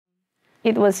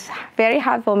It was very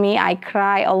hard for me. I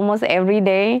cry almost every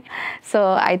day.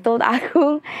 So I told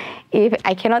Agung, if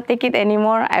I cannot take it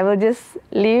anymore, I will just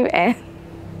leave and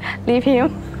leave him.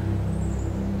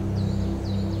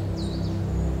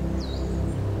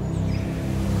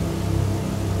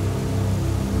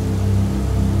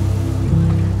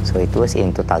 So it was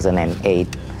in 2008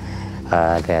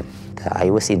 that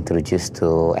I was introduced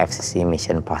to FCC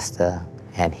mission pastor,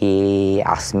 and he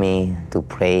asked me to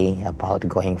pray about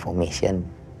going for mission.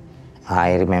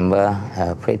 I remember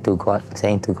prayed to God,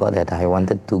 saying to God that I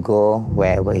wanted to go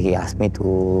wherever he asked me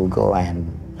to go, and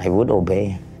I would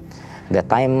obey. That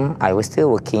time I was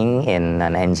still working in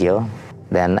an NGO.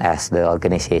 Then as the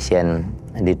organization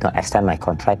did not extend my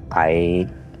contract, I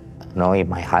know in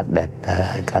my heart that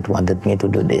God wanted me to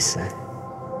do this.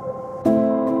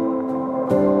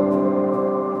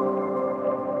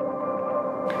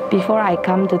 Before I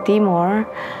come to Timor,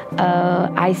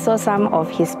 I saw some of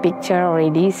his picture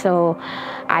already, so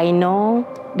I know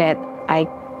that I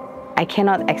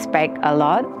cannot expect a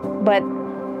lot, but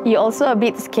you're also a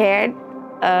bit scared.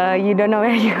 You don't know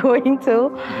where you're going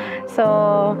to.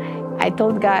 So I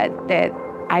told God that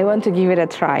I want to give it a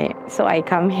try. So I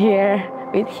come here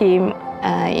with him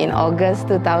in August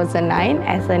 2009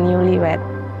 as a newlywed.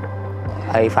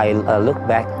 If I look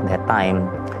back that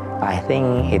time, I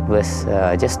think it was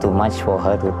just too much for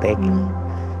her to take,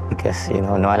 because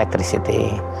no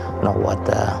electricity, no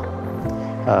water,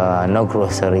 no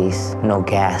groceries, no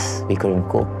gas. We couldn't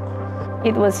cook.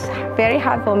 It was very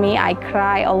hard for me. I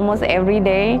cry almost every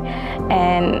day,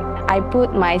 and I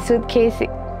put my suitcase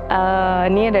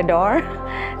near the door.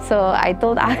 So I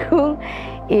told Agung,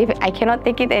 if I cannot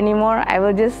take it anymore, I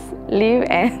will just leave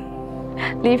and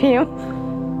leave him.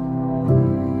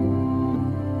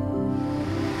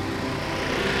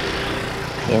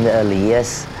 In the early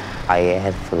years, I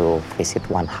had to visit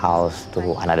one house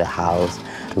to another house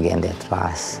to gain their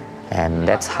trust. And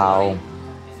that's how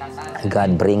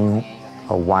God bring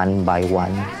one by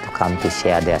one to come to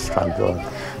share their struggle.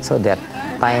 So that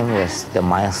time was the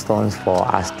milestones for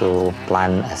us to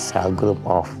plan a cell group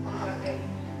of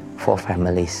 4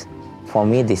 families. For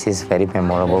me, this is very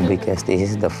memorable because this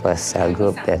is the first cell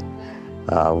group that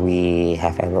we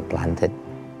have ever planted.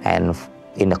 And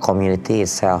in the community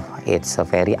itself, it's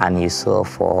very unusual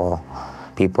for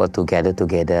people to gather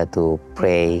together to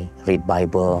pray, read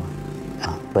Bible.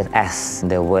 But as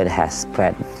the word has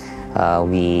spread,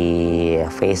 we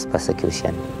face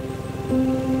persecution.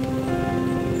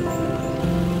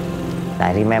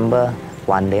 I remember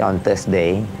one day on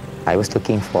Thursday, I was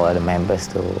looking for the members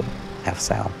to have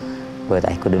cell, but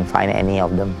I couldn't find any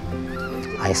of them.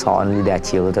 I saw only their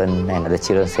children, and the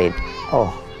children said,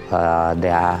 "Oh, they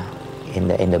are in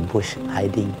the bush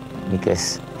hiding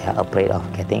because they are afraid of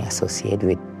getting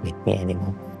associated with me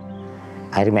anymore."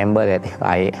 I remember that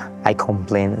I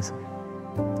complained,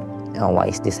 why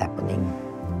is this happening?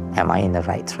 Am I in the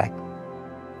right track?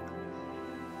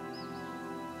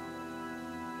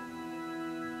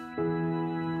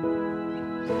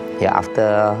 Yeah,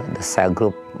 after the cell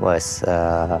group was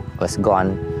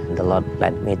gone, the Lord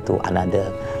led me to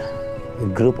another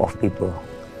group of people.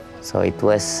 So it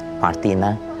was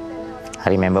Martina. I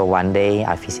remember one day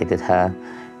I visited her.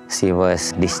 She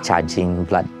was discharging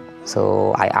blood.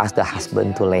 So I asked the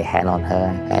husband to lay hand on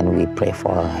her, and we pray for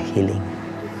her healing.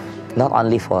 Not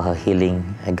only for her healing,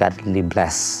 God really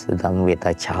blessed them with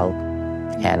a child.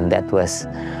 And that was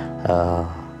a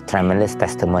tremendous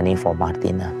testimony for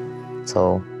Martina.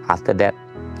 So after that,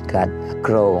 God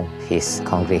grew his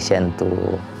congregation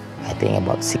to, I think,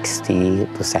 about 60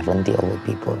 to 70 over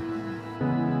people.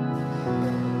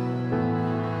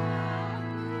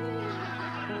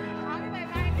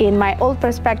 In my old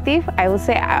perspective, I would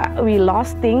say we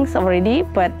lost things already,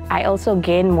 but I also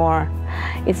gained more.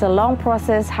 It's a long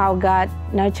process how God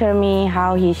nurtured me,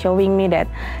 how He's showing me that,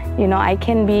 I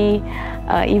can be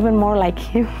even more like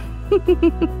Him.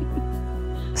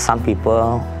 Some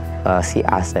people see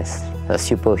us as a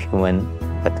superhuman,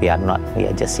 but we are not. We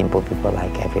are just simple people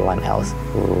like everyone else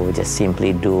who just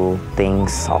simply do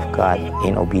things of God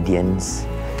in obedience.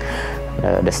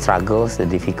 The struggles, the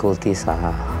difficulties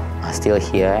are still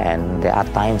here, and there are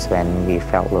times when we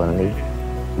felt lonely,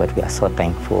 but we are so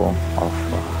thankful of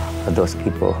those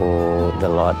people who the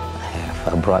Lord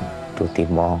have brought to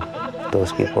Timor,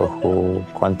 those people who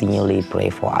continually pray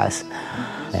for us.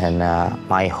 And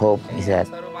my hope is that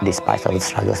despite all the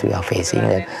struggles we are facing,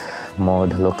 that more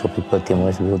the local people,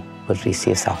 Timor's, would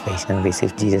receive salvation,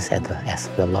 receive Jesus as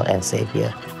the Lord and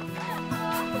Savior.